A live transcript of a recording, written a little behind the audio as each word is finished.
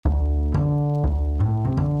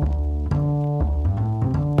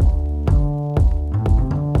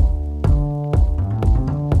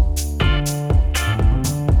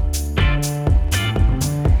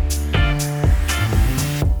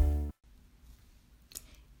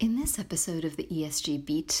In this episode of the ESG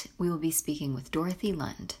Beat, we will be speaking with Dorothy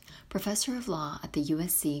Lund, Professor of Law at the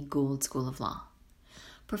USC Gould School of Law.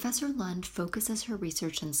 Professor Lund focuses her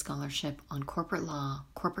research and scholarship on corporate law,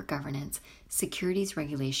 corporate governance, securities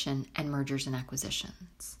regulation, and mergers and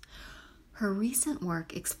acquisitions. Her recent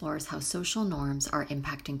work explores how social norms are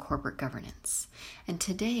impacting corporate governance. And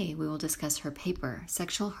today we will discuss her paper,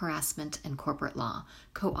 Sexual Harassment and Corporate Law,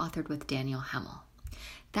 co-authored with Daniel Hemel.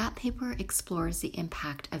 That paper explores the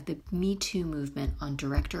impact of the Me Too movement on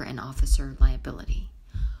director and officer liability.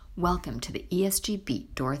 Welcome to the ESG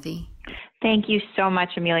Beat, Dorothy. Thank you so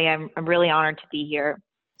much, Amelia. I'm really honored to be here.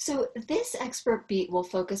 So this expert beat will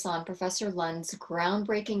focus on Professor Lund's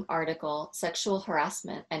groundbreaking article, Sexual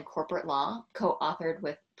Harassment and Corporate Law, co-authored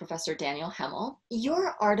with Professor Daniel Hemel.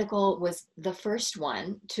 Your article was the first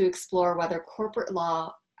one to explore whether corporate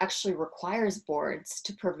law actually requires boards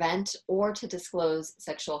to prevent or to disclose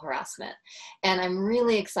sexual harassment. And I'm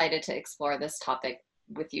really excited to explore this topic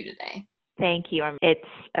with you today. Thank you. It's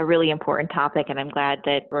a really important topic, and I'm glad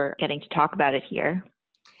that we're getting to talk about it here.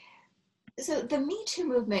 So the Me Too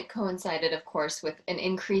movement coincided, of course, with an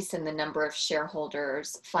increase in the number of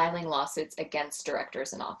shareholders filing lawsuits against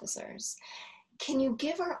directors and officers. Can you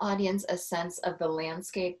give our audience a sense of the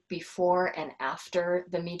landscape before and after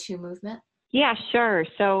the Me Too movement? Yeah, sure.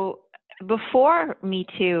 So before Me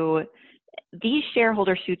Too, these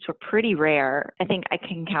shareholder suits were pretty rare. I think I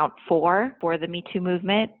can count 4 for the Me Too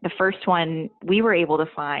movement. The first one we were able to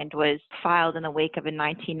find was filed in the wake of a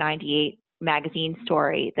 1998 magazine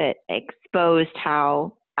story that exposed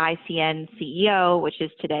how ICN CEO, which is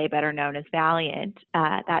today better known as Valiant,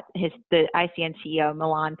 the ICN CEO,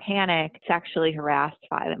 Milan Panic, sexually harassed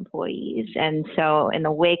 5 employees. And so in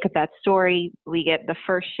the wake of that story, we get the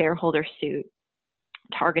first shareholder suit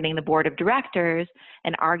targeting the board of directors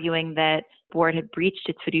and arguing that the board had breached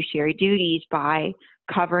its fiduciary duties by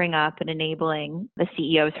covering up and enabling the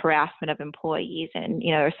CEO's harassment of employees. And,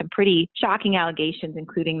 there's some pretty shocking allegations,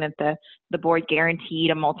 including that the board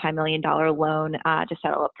guaranteed a multi-million-dollar loan to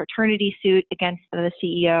settle a paternity suit against the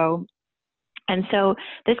CEO. And so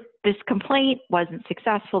this complaint wasn't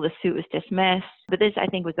successful. The suit was dismissed. But this, I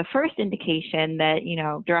think, was the first indication that,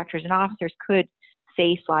 directors and officers could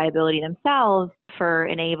face liability themselves for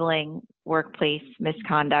enabling workplace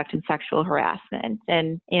misconduct and sexual harassment.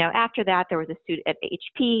 And, after that, there was a suit at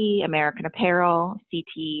HP, American Apparel,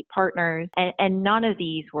 CT Partners, and none of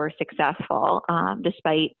these were successful,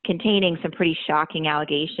 despite containing some pretty shocking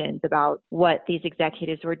allegations about what these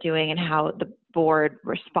executives were doing and how the board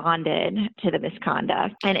responded to the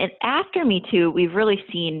misconduct. And after Me Too, we've really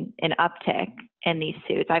seen an uptick in these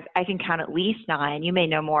suits. I can count at least 9. You may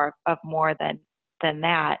know more than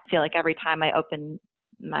that. I feel like every time I open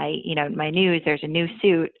my news, there's a new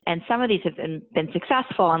suit. And some of these have been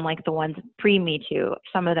successful, unlike the ones pre-Me Too.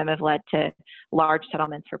 Some of them have led to large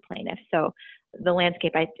settlements for plaintiffs. So the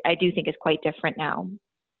landscape, I do think, is quite different now.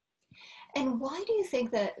 And why do you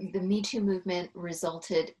think that the Me Too movement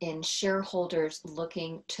resulted in shareholders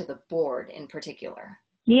looking to the board in particular?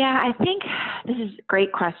 Yeah, I think this is a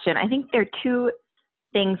great question. I think there are 2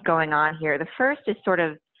 things going on here. The first is sort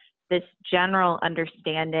of this general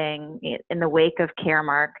understanding in the wake of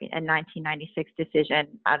Caremark, a 1996 decision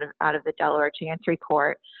out of the Delaware Chancery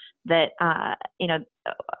Court, that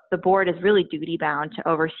the board is really duty bound to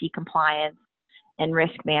oversee compliance and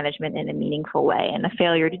risk management in a meaningful way, and the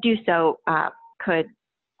failure to do so could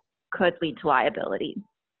lead to liability.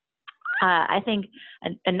 I think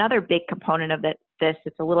another big component of this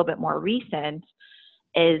that's a little bit more recent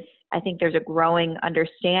is I think there's a growing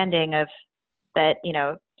understanding of that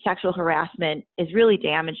sexual harassment is really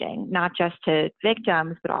damaging, not just to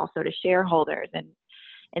victims, but also to shareholders. And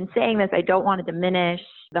in saying this, I don't want to diminish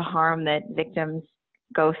the harm that victims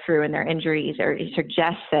go through in their injuries or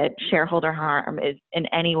suggest that shareholder harm is in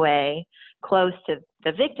any way close to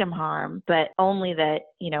the victim harm, but only that,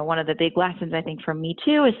 one of the big lessons I think from Me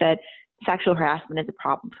Too is that sexual harassment is a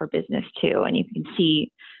problem for business too. And you can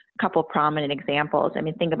see a couple prominent examples. I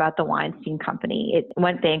mean, think about the Weinstein Company. It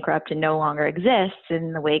went bankrupt and no longer exists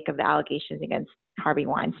in the wake of the allegations against Harvey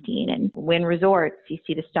Weinstein. And Wynn Resorts, you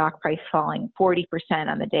see the stock price falling 40%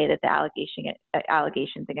 on the day that the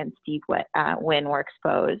allegations against Steve Wynn were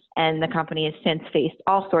exposed. And the company has since faced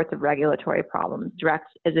all sorts of regulatory problems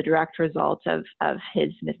as a direct result of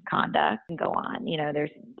his misconduct. And go on.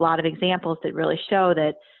 There's a lot of examples that really show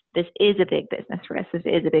that this is a big business risk. This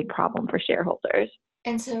is a big problem for shareholders.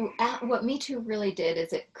 And so what Me Too really did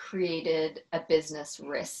is it created a business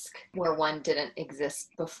risk where one didn't exist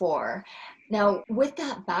before. Now, with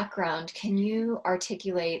that background, can you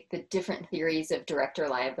articulate the different theories of director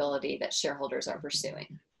liability that shareholders are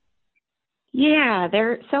pursuing? Yeah,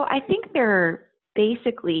 so I think there are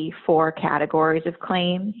basically four categories of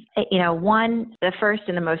claims. One, the first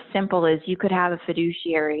and the most simple is you could have a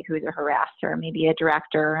fiduciary who's a harasser, maybe a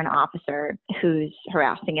director or an officer who's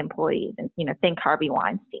harassing employees, and think Harvey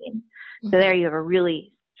Weinstein. So there you have a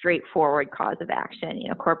really straightforward cause of action.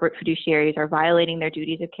 Corporate fiduciaries are violating their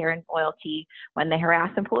duties of care and loyalty when they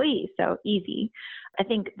harass employees. So easy. I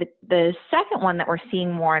think the second one that we're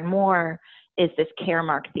seeing more and more is this care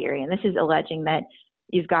mark theory. And this is alleging that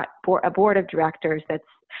you've got a board of directors that's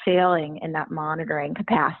failing in that monitoring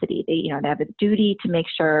capacity. They have a duty to make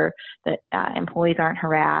sure that employees aren't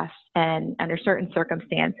harassed. And under certain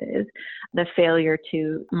circumstances, the failure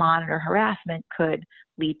to monitor harassment could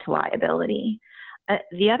lead to liability.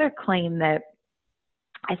 The other claim that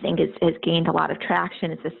I think has gained a lot of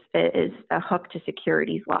traction is a hook to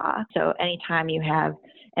securities law. So anytime you have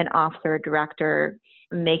an officer or director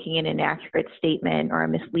making an inaccurate statement or a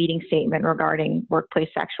misleading statement regarding workplace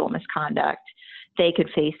sexual misconduct, they could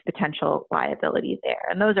face potential liability there.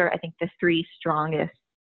 And those are, I think, the three strongest.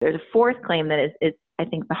 There's a fourth claim that is I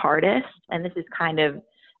think, the hardest, and this is kind of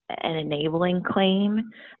an enabling claim.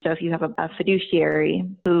 So if you have a fiduciary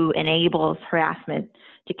who enables harassment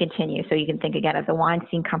to continue, so you can think again of the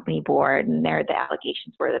Weinstein Company board, and there the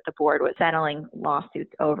allegations were that the board was settling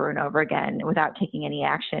lawsuits over and over again without taking any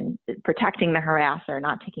action, protecting the harasser,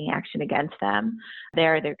 not taking action against them.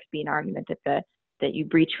 There could be an argument that you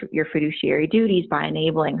breach your fiduciary duties by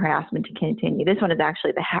enabling harassment to continue. This one is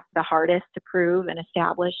actually the hardest to prove and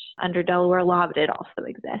establish under Delaware law, but it also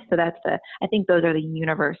exists. So I think those are the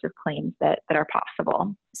universe of claims that are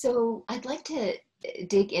possible. So I'd like to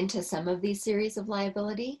dig into some of these series of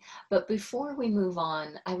liability, but before we move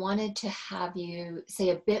on, I wanted to have you say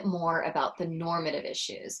a bit more about the normative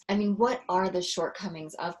issues. I mean, what are the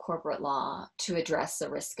shortcomings of corporate law to address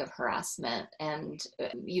the risk of harassment? And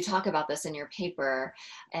you talk about this in your paper,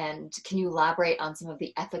 and can you elaborate on some of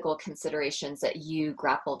the ethical considerations that you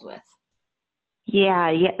grappled with?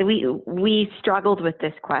 Yeah, we struggled with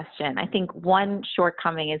this question. I think one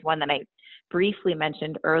shortcoming is one that I briefly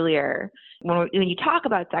mentioned earlier. When you talk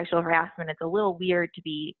about sexual harassment, it's a little weird to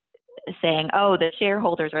be saying, oh, the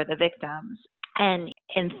shareholders are the victims. And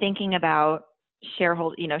in thinking about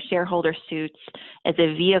shareholder suits as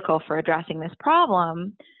a vehicle for addressing this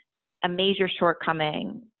problem, a major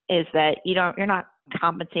shortcoming is that you're not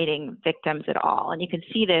compensating victims at all. And you can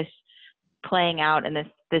see this playing out in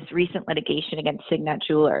this recent litigation against Signet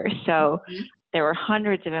Jewelers. So there were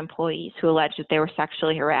hundreds of employees who alleged that they were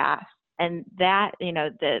sexually harassed. And that,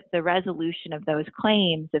 the resolution of those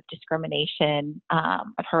claims of discrimination,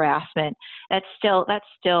 of harassment, that's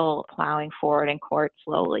still plowing forward in court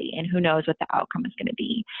slowly, and who knows what the outcome is going to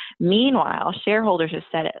be. Meanwhile, shareholders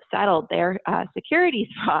have settled their securities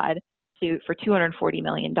fraud suit for $240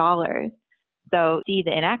 million. So see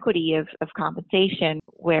the inequity of compensation,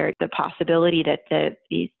 where the possibility that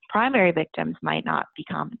these primary victims might not be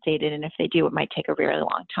compensated, and if they do, it might take a really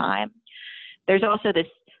long time. There's also this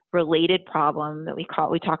related problem that we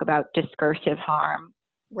talk about discursive harm.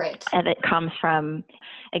 Right. And it comes from,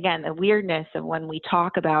 again, the weirdness of when we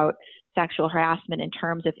talk about sexual harassment in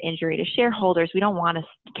terms of injury to shareholders. We don't want to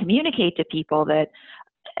communicate to people that,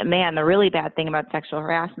 man, the really bad thing about sexual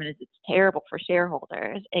harassment is it's terrible for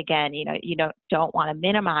shareholders. Again, you don't want to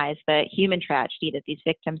minimize the human tragedy that these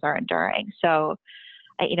victims are enduring. So,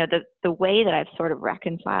 the way that I've sort of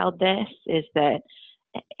reconciled this is that,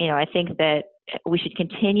 I think that we should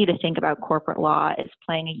continue to think about corporate law as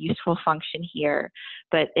playing a useful function here,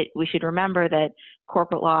 but we should remember that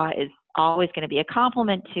corporate law is always going to be a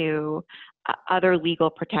complement to other legal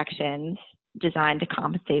protections designed to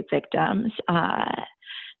compensate victims.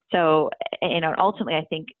 So, ultimately, I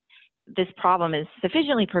think this problem is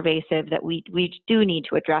sufficiently pervasive that we do need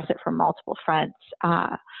to address it from multiple fronts,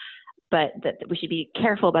 but that we should be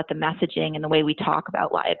careful about the messaging and the way we talk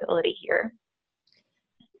about liability here.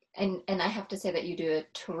 And I have to say that you do a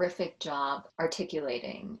terrific job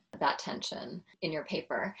articulating that tension in your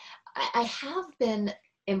paper. I have been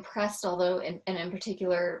impressed, although, and in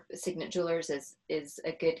particular, Signet Jewelers is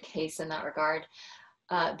a good case in that regard.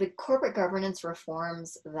 The corporate governance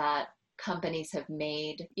reforms that companies have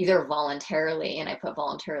made, either voluntarily, and I put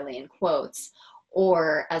voluntarily in quotes,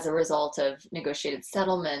 or as a result of negotiated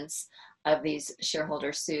settlements of these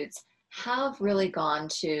shareholder suits, have really gone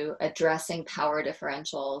to addressing power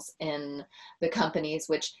differentials in the companies,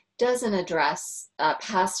 which doesn't address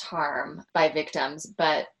past harm by victims,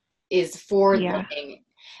 but is forward-looking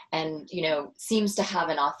and, seems to have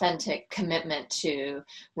an authentic commitment to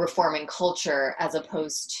reforming culture as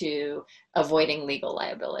opposed to avoiding legal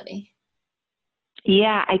liability.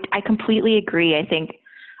 Yeah, I completely agree. I think,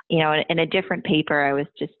 in a different paper, I was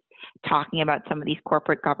just talking about some of these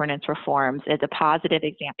corporate governance reforms as a positive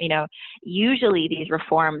example. Usually these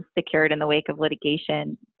reforms secured in the wake of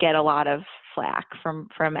litigation get a lot of flack from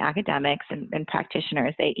academics and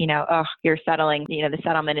practitioners. They, you're settling, the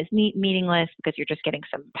settlement is meaningless because you're just getting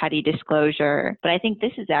some petty disclosure. But I think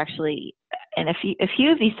this is actually, in a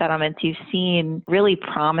few of these settlements, you've seen really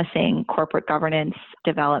promising corporate governance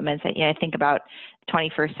developments. I think about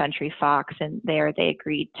 21st Century Fox, and there they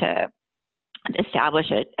agreed to establish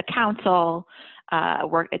a council,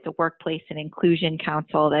 it's a workplace and inclusion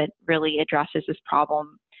council that really addresses this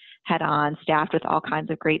problem head on, staffed with all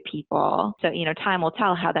kinds of great people. So, time will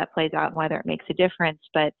tell how that plays out and whether it makes a difference.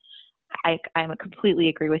 But I completely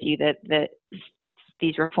agree with you that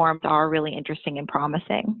these reforms are really interesting and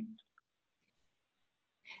promising.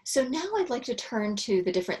 So now I'd like to turn to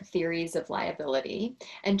the different theories of liability.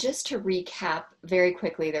 And just to recap very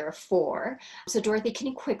quickly, there are 4. So Dorothy, can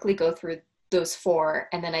you quickly go through those 4?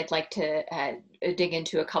 And then I'd like to dig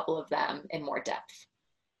into a couple of them in more depth.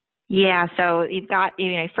 Yeah, so you've got,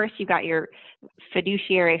 first you've got your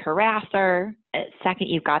fiduciary harasser. Second,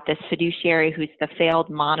 you've got this fiduciary who's the failed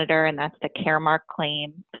monitor, and that's the Caremark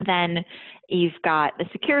claim. Then you've got the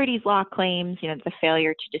securities law claims, the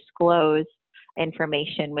failure to disclose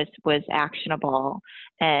information was actionable.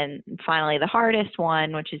 And finally, the hardest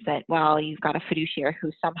one, which is that, you've got a fiduciary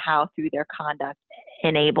who somehow through their conduct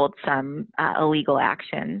enabled some illegal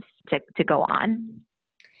actions to go on.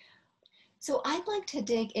 So I'd like to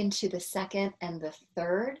dig into the second and the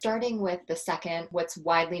third, starting with the second, what's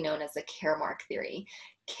widely known as the Caremark theory.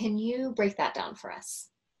 Can you break that down for us?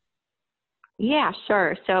 Yeah,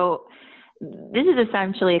 sure. So this is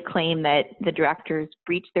essentially a claim that the directors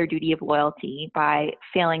breached their duty of loyalty by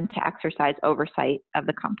failing to exercise oversight of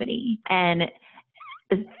the company. And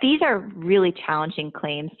these are really challenging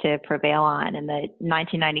claims to prevail on. In the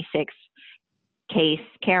 1996 case,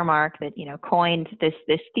 Caremark, that coined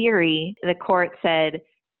this theory, the court said,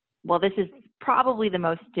 well, this is probably the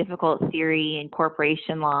most difficult theory in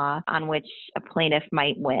corporation law on which a plaintiff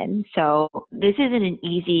might win. So this isn't an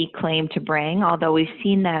easy claim to bring, although we've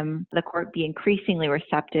seen the court be increasingly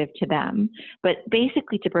receptive to them. But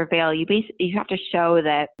basically to prevail, you have to show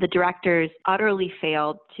that the directors utterly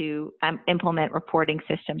failed to implement reporting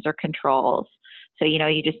systems or controls. So,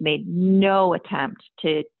 you just made no attempt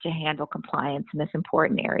to handle compliance in this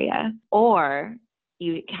important area. Or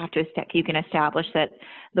you can establish that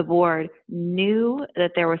the board knew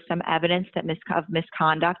that there was some evidence of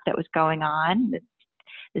misconduct that was going on.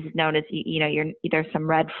 This is known as, there's some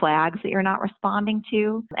red flags that you're not responding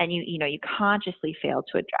to, and you consciously failed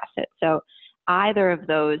to address it. So either of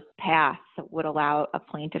those paths would allow a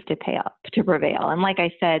plaintiff to prevail. And like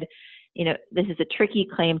I said, this is a tricky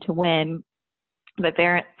claim to win. But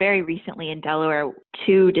very, very recently in Delaware,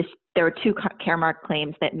 there were 2 Caremark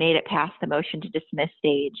claims that made it past the motion to dismiss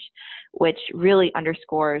stage, which really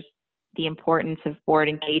underscores the importance of board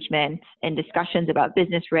engagement and discussions about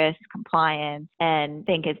business risk, compliance. And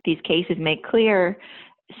I think as these cases make clear,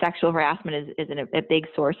 sexual harassment is a big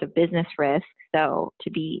source of business risk. So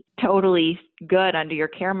to be totally good under your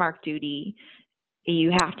Caremark duty,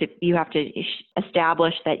 you have to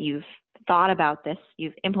establish that you've thought about this,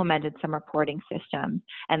 you've implemented some reporting system,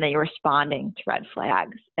 and that you're responding to red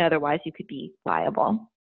flags. Otherwise, you could be liable.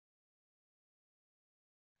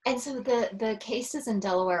 And so the cases in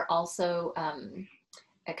Delaware also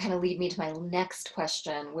kind of lead me to my next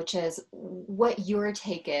question, which is what your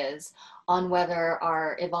take is on whether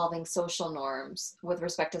our evolving social norms with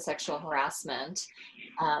respect to sexual harassment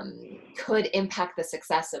could impact the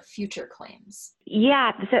success of future claims.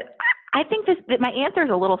 Yeah, so I think that my answer is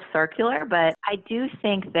a little circular, but I do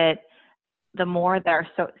think that the more that our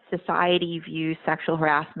society views sexual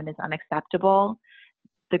harassment as unacceptable,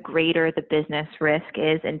 the greater the business risk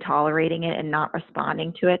is in tolerating it and not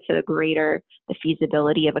responding to it. So the greater the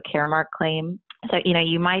feasibility of a Caremark claim. So,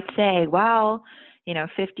 you might say,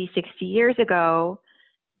 50, 60 years ago,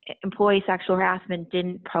 employee sexual harassment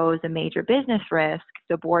didn't pose a major business risk.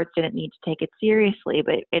 So boards didn't need to take it seriously,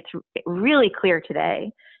 but it's really clear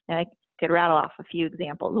today. And I could rattle off a few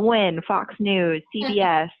examples. Wynn, Fox News,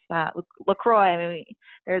 CBS, LaCroix,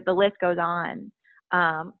 the list goes on.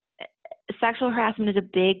 Sexual harassment is a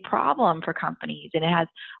big problem for companies, and it has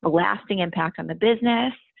a lasting impact on the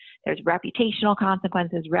business. There's reputational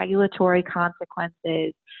consequences, regulatory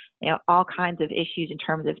consequences, all kinds of issues in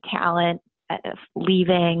terms of talent,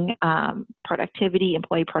 leaving, productivity,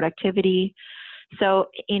 employee productivity. So,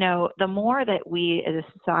 the more that we as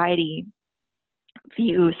a society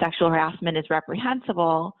view sexual harassment as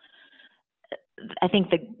reprehensible, I think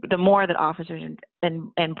the more that officers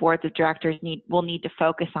and boards of directors will need to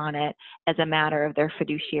focus on it as a matter of their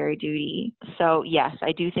fiduciary duty. So yes,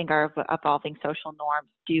 I do think our evolving social norms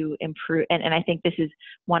do improve, and I think this is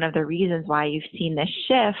one of the reasons why you've seen this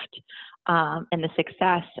shift and the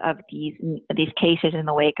success of these cases in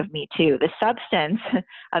the wake of Me Too. The substance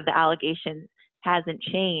of the allegations hasn't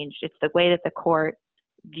changed. It's the way that the court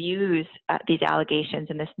views these allegations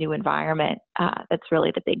in this new environment that's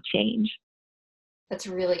really the big change. That's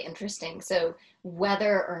really interesting. So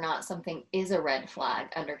whether or not something is a red flag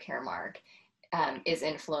under Caremark is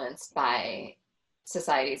influenced by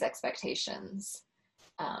society's expectations.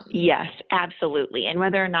 Yes, absolutely. And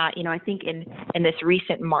whether or not, I think in this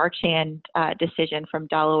recent Marchand decision from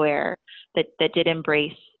Delaware that did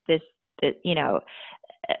embrace this,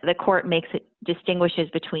 the court distinguishes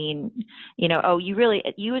between,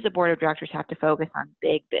 you as a board of directors have to focus on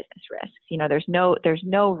big business risks. There's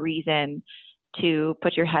no reason to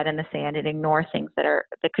put your head in the sand and ignore things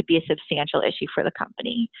that could be a substantial issue for the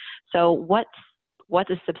company. So what's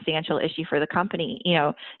a substantial issue for the company?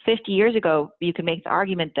 50 years ago, you could make the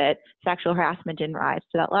argument that sexual harassment didn't rise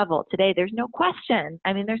to that level. Today, there's no question.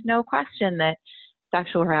 There's no question that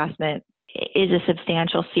sexual harassment is a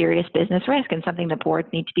substantial, serious business risk and something that boards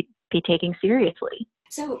need to be taking seriously.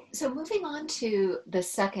 So moving on to the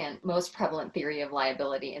second most prevalent theory of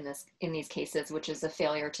liability in these cases, which is a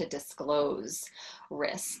failure to disclose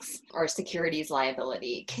risks or securities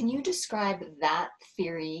liability. Can you describe that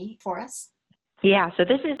theory for us? Yeah, so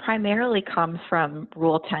this primarily comes from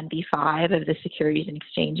Rule 10b-5 of the Securities and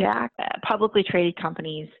Exchange Act. Publicly traded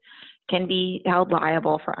companies can be held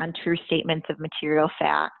liable for untrue statements of material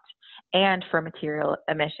fact and for material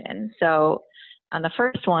omission. So on the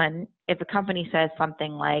first one, if a company says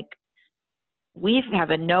something like, we have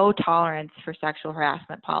a no tolerance for sexual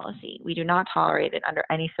harassment policy, we do not tolerate it under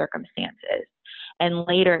any circumstances, and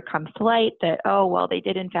later it comes to light that, they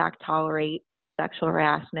did in fact tolerate sexual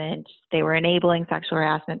harassment, they were enabling sexual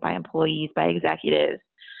harassment by employees, by executives,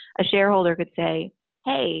 a shareholder could say,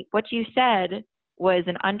 hey, what you said was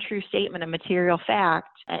an untrue statement of material fact,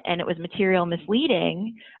 and it was material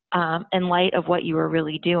misleading in light of what you were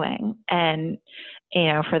really doing. And,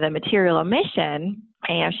 for the material omission,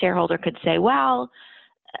 a shareholder could say, well,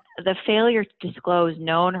 the failure to disclose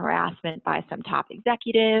known harassment by some top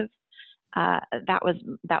executive, that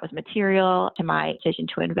was material to my decision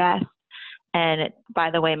to invest. And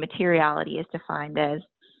by the way, materiality is defined as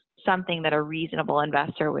something that a reasonable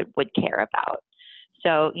investor would care about.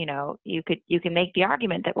 So, you can make the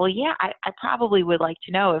argument that, well, yeah, I probably would like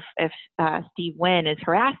to know if Steve Wynn is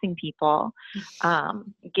harassing people,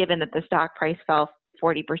 given that the stock price fell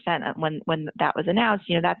 40% when that was announced.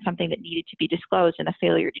 That's something that needed to be disclosed, and the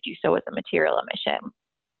failure to do so was a material omission.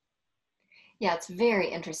 Yeah, it's very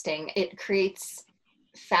interesting. It creates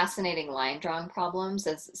fascinating line drawing problems,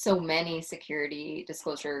 as so many security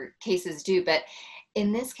disclosure cases do. But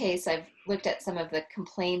in this case, I've looked at some of the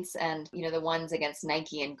complaints, and the ones against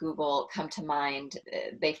Nike and Google come to mind.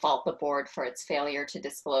 They fault the board for its failure to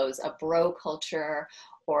disclose a bro culture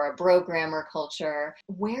or a bro grammar culture.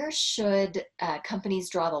 Where should companies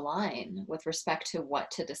draw the line with respect to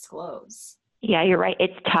what to disclose? Yeah, you're right.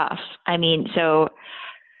 It's tough.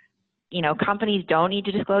 Companies don't need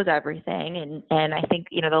to disclose everything. And I think,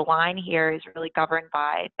 the line here is really governed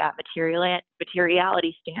by that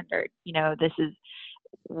materiality standard. This is,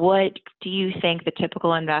 what do you think the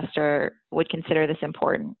typical investor would consider this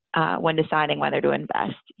important when deciding whether to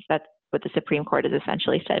invest? That's what the Supreme Court has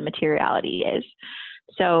essentially said materiality is.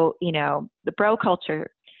 So, the bro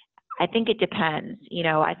culture, I think it depends.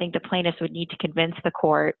 I think the plaintiffs would need to convince the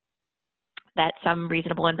court that some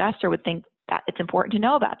reasonable investor would think that it's important to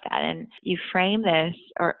know about that. And you frame this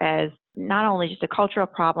as not only just a cultural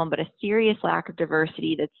problem, but a serious lack of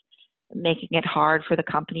diversity that's making it hard for the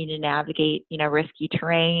company to navigate, risky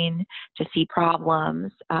terrain, to see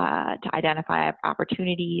problems, to identify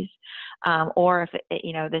opportunities, or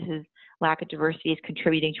if, this is lack of diversity is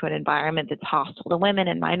contributing to an environment that's hostile to women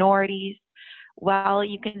and minorities. Well,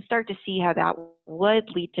 you can start to see how that would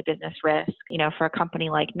lead to business risk. For a company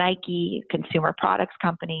like Nike, consumer products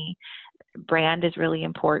company, brand is really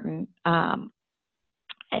important.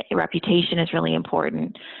 Reputation is really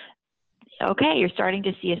important. Okay, you're starting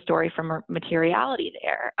to see a story from materiality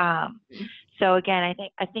there. So again,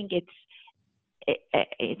 I think this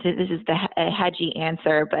is a hedgy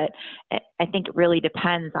answer, but I think it really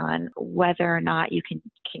depends on whether or not you can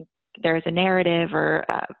there's a narrative or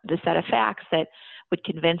the set of facts that would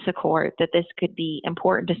convince a court that this could be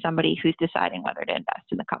important to somebody who's deciding whether to invest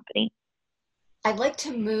in the company. I'd like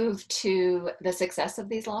to move to the success of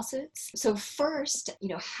these lawsuits. So first,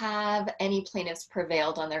 have any plaintiffs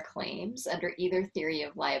prevailed on their claims under either theory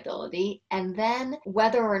of liability? And then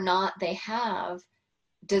whether or not they have,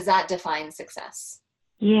 does that define success?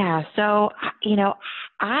 Yeah, so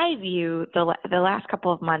I view the last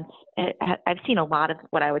couple of months. I've seen a lot of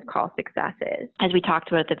what I would call successes. As we talked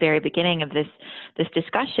about at the very beginning of this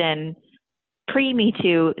discussion, pre-Me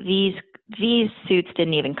Too, these suits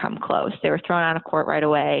didn't even come close. They were thrown out of court right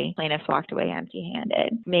away. Plaintiffs walked away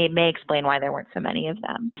empty-handed. May explain why there weren't so many of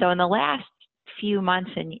them. So in the last few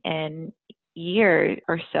months and year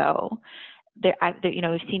or so,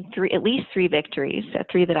 we've seen at least three victories,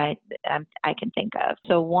 three that I can think of.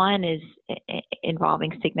 So one is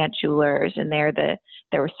involving Signet Jewelers, and there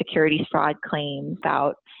were securities fraud claims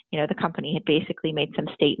about, the company had basically made some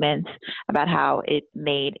statements about how it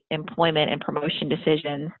made employment and promotion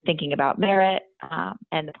decisions thinking about merit,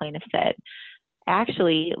 and the plaintiff said,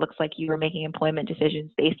 actually, it looks like you were making employment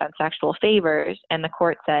decisions based on sexual favors, and the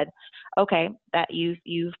court said, okay, that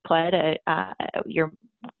you've pled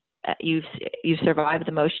you've survived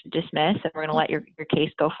the motion to dismiss, and we're going to let your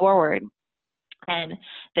case go forward. And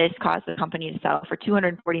this caused the company to settle for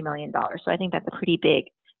 $240 million. So I think that's a pretty big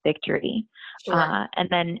victory. Sure. And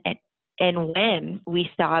then when we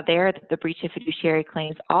saw there that the breach of fiduciary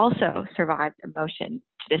claims also survived a motion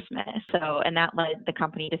to dismiss. And that led the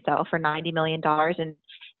company to settle for $90 million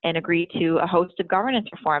and agree to a host of governance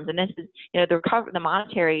reforms. And this is, the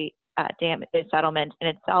monetary damage settlement in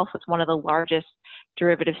itself was one of the largest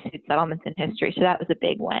derivative suit settlements in history. So that was a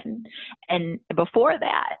big win. And before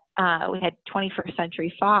that, we had 21st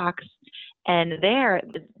Century Fox, and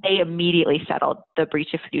they immediately settled the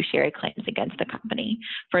breach of fiduciary claims against the company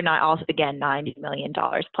for $90 million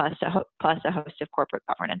plus a host of corporate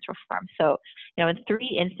governance reform. So, in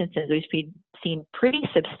three instances, we've seen pretty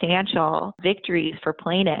substantial victories for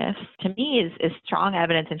plaintiffs. To me, is strong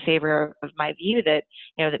evidence in favor of my view that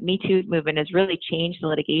that Me Too movement has really changed the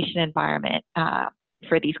litigation environment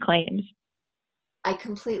for these claims. I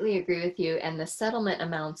completely agree with you, and the settlement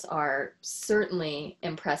amounts are certainly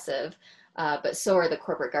impressive, but so are the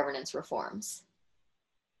corporate governance reforms.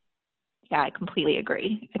 Yeah, I completely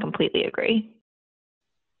agree.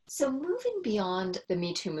 So moving beyond the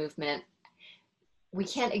Me Too movement, we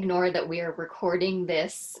can't ignore that we are recording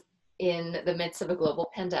this in the midst of a global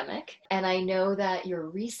pandemic. And I know that your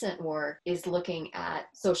recent work is looking at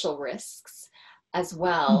social risks as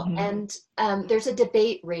well. Mm-hmm. And there's a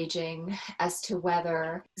debate raging as to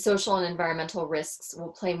whether social and environmental risks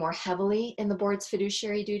will play more heavily in the board's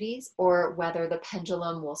fiduciary duties, or whether the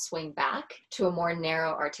pendulum will swing back to a more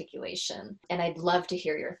narrow articulation. And I'd love to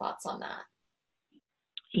hear your thoughts on that.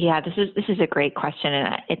 Yeah, this is a great question,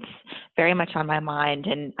 and it's very much on my mind.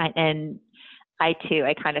 And I too,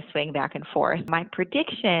 I kind of swing back and forth. My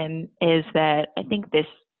prediction is that I think this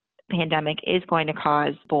pandemic is going to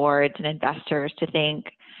cause boards and investors to think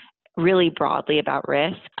really broadly about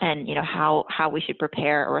risk and how we should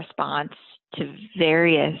prepare a response to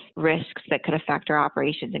various risks that could affect our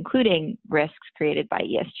operations, including risks created by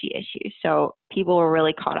ESG issues. So people were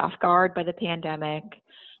really caught off guard by the pandemic,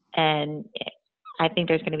 and I think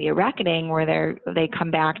there's going to be a reckoning where they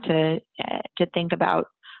come back to think about,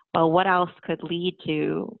 well, what else could lead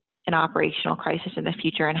to an operational crisis in the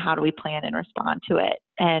future, and how do we plan and respond to it?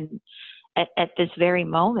 And at this very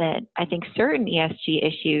moment, I think certain ESG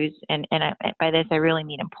issues, and by this I really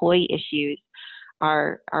mean employee issues,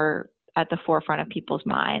 are at the forefront of people's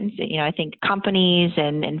minds. I think companies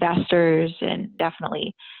and investors, and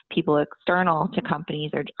definitely people external to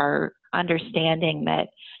companies, are understanding that,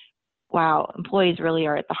 wow, employees really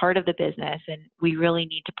are at the heart of the business, and we really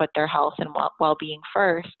need to put their health and well-being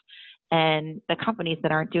first. And the companies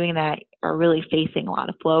that aren't doing that are really facing a lot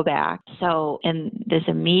of blowback. So in this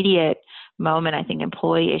immediate moment, I think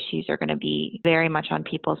employee issues are going to be very much on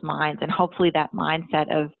people's minds. And hopefully that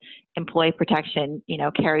mindset of employee protection,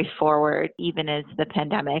 carries forward even as the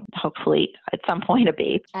pandemic, hopefully at some point,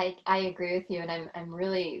 abates. I agree with you. And I'm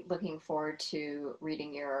really looking forward to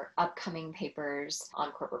reading your upcoming papers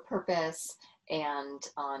on corporate purpose and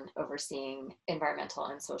on overseeing environmental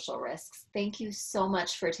and social risks. Thank you so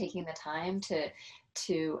much for taking the time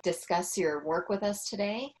to discuss your work with us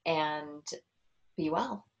today, and be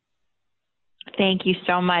well. Thank you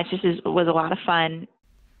so much. This was a lot of fun.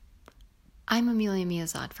 I'm Amelia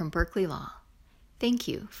Miazad from Berkeley Law. Thank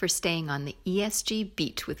you for staying on the ESG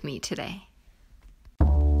Beat with me today.